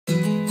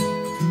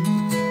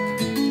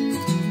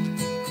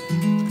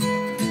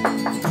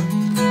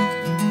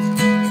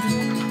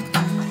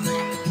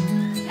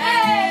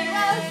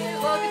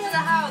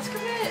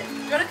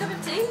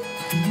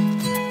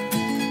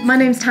My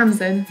name's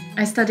Tamzin.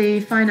 I study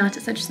fine art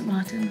at St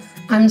Martin's.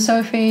 I'm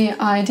Sophie.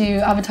 I do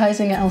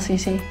advertising at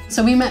LCC.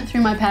 So we met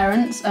through my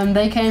parents.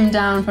 They came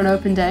down for an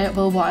open day at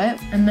Will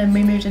Wyatt. And then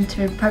we moved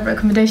into private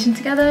accommodation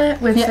together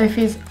with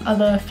Sophie's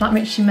other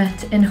flatmate she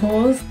met in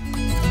halls.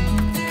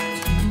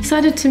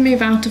 Decided to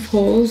move out of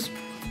halls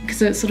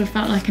because it sort of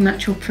felt like a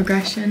natural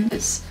progression.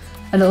 It's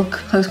a little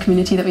close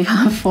community that we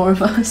have, 4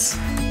 of us.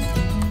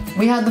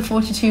 We had the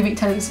 42-week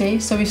tenancy,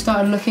 so we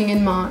started looking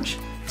in March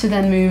to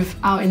then move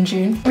out in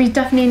June. We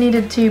definitely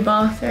needed 2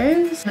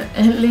 bathrooms,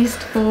 at least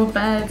 4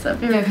 beds. Yeah,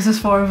 because there's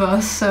 4 of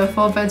us, so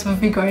 4 beds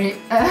would be great.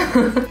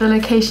 The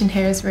location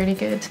here is really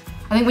good.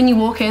 I think when you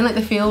walk in, like,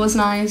 the feel was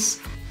nice.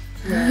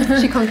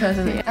 Yeah. She concurs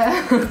with it.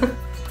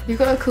 You've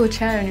got a cool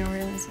chair in your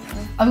room as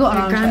well. I've got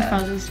an armchair.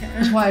 Grandfather's chair.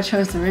 That's why I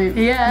chose the room.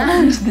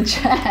 Yeah. The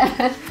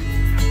chair.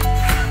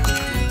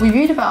 We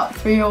viewed about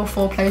 3 or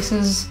 4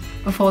 places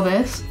before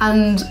this,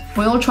 and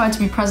we all tried to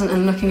be present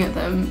and looking at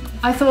them.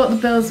 I thought the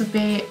bills would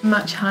be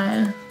much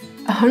higher.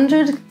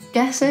 100,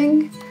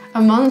 guessing,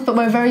 a month, but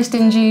we're very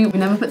stingy. We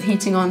never put the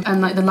heating on, and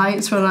like the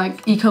lights were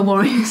like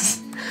eco-warriors.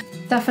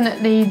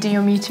 Definitely do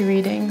your meter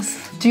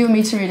readings. Do your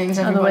meter readings,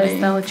 everybody. Otherwise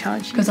they'll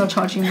charge you. Because they'll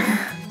charge you more.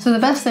 So the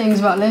best things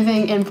about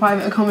living in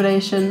private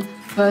accommodation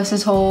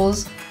versus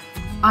halls,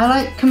 I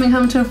like coming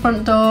home to a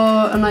front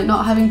door and like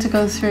not having to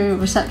go through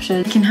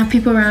reception. You can have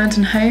people around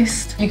and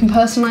host. You can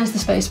personalise the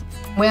space.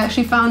 We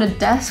actually found a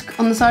desk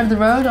on the side of the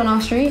road on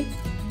our street.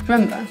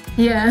 Remember?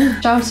 Yeah.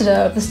 Shouted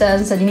her up the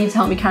stairs and said, "You need to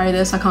help me carry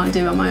this, I can't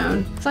do it on my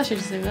own." So I should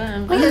just do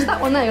that. Well, yes,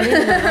 that one there, you're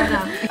leaving it right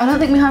now. I don't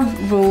think we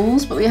have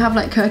rules, but we have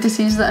like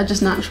courtesies that are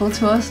just natural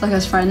to us, like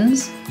as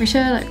friends. We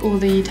share like all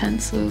the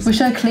utensils. We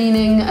share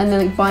cleaning and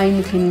then like buying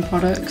the cleaning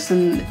products,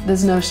 and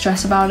there's no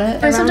stress about it.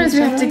 But sometimes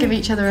we have to give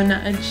each other a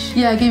nudge.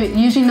 Yeah, give it,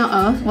 usually not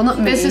us, well not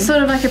me. This is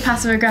sort of like a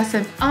passive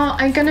aggressive, "Oh,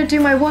 I'm gonna do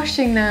my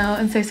washing now,"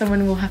 and so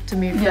someone will have to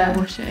move their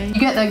washing.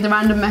 You get like the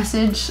random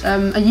message,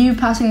 "Are you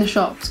passing the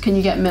shops? Can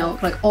you get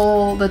milk?" Like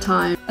all the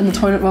time. And the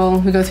toilet roll,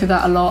 we go through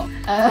that a lot.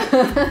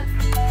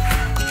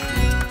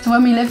 So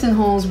when we lived in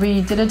halls,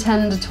 we did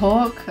attend a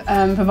talk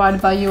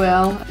provided by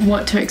UAL.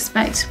 What to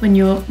expect when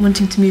you're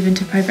wanting to move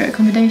into private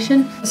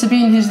accommodation.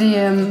 Sabine, who's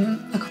the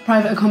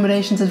private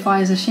accommodations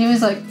advisor, she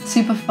was like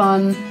super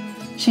fun.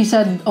 She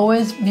said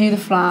always view the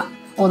flat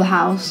or the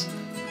house,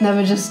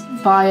 never just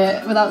buy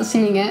it without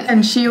seeing it.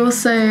 And she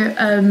also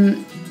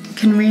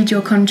can read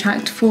your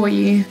contract for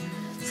you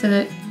so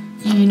that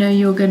you know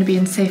you're going to be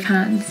in safe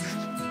hands.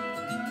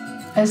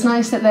 It's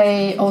nice that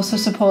they also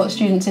support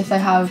students if they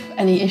have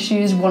any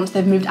issues once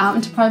they've moved out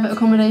into private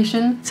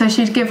accommodation. So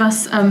she'd give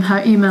us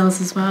her emails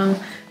as well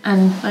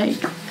and like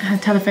her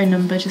telephone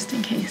number just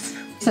in case.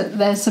 So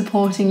they're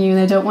supporting you,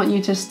 they don't want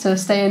you just to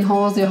stay in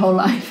halls your whole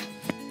life.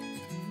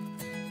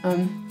 I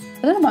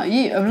don't know about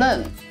you, I've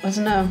learned, I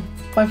don't know,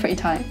 we're pretty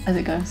tight as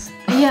it goes.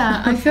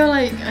 Yeah, I feel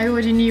like I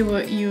already knew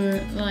what you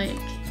were like.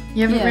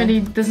 You haven't really,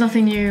 there's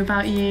nothing new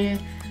about you.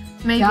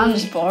 Maybe. Yeah, I'm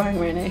just boring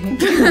really.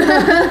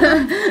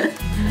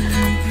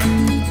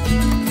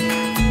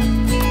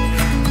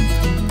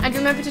 And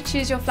remember to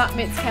choose your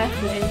flatmates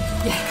carefully.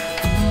 Yeah.